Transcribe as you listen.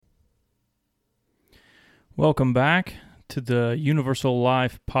Welcome back to the Universal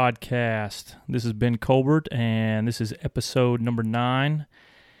Life Podcast. This is Ben Colbert, and this is episode number 9.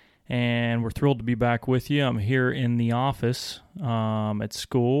 And we're thrilled to be back with you. I'm here in the office at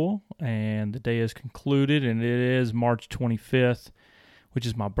school, and the day is concluded, and it is March 25th, which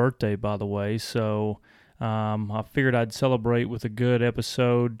is my birthday, by the way. So I figured I'd celebrate with a good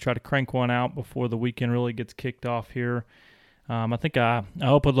episode, try to crank one out before the weekend really gets kicked off here. I think I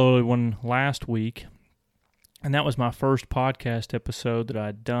uploaded one last week. And that was my first podcast episode that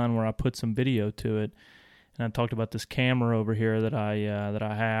I'd done where I put some video to it. And I talked about this camera over here that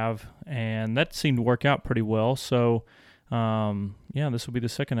I have. And that seemed to work out pretty well. So, this will be the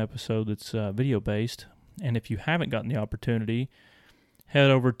second episode that's video-based. And if you haven't gotten the opportunity, head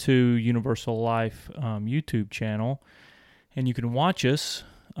over to Universal Life YouTube channel. And you can watch us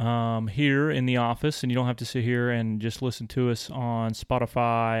here in the office. And you don't have to sit here and just listen to us on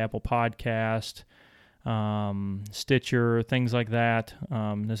Spotify, Apple Podcast, Stitcher, things like that,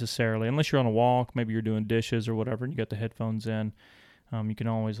 necessarily. Unless you're on a walk, maybe you're doing dishes or whatever, and you got the headphones in. You can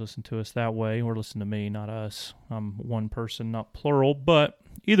always listen to us that way, or listen to me, not us. I'm one person, not plural, but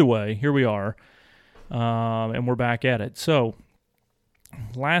either way, here we are, and we're back at it. So,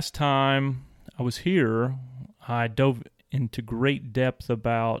 last time I was here, I dove into great depth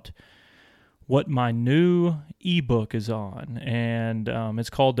about what my new ebook is on, and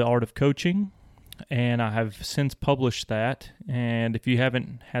it's called The Art of Coaching. And I have since published that. And if you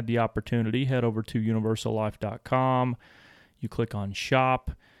haven't had the opportunity, head over to universallife.com. You click on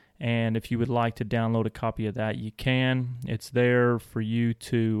shop. And if you would like to download a copy of that, you can. It's there for you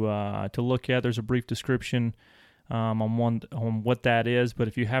to look at. There's a brief description on what that is. But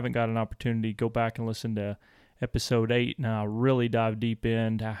if you haven't got an opportunity, go back and listen to episode 8. And I'll really dive deep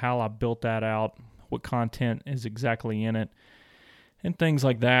into how I built that out, what content is exactly in it, and things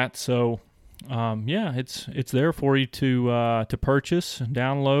like that. So it's there for you to purchase and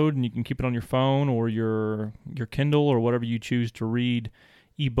download, and you can keep it on your phone or your Kindle or whatever you choose to read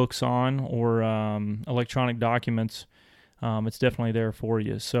ebooks on, or electronic documents. It's definitely there for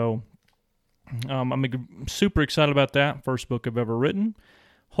you. So I'm super excited about that. First book I've ever written.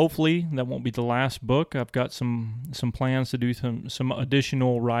 Hopefully that won't be the last book. I've got some plans to do some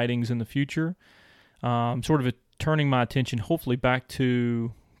additional writings in the future. Sort of turning my attention hopefully back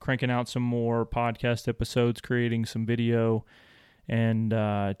to cranking out some more podcast episodes, creating some video, and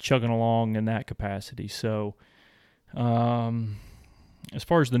chugging along in that capacity. So as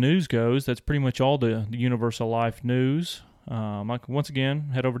far as the news goes, that's pretty much all the Universal Life news. Once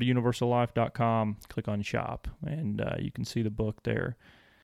again, head over to universallife.com, click on shop, and you can see the book there.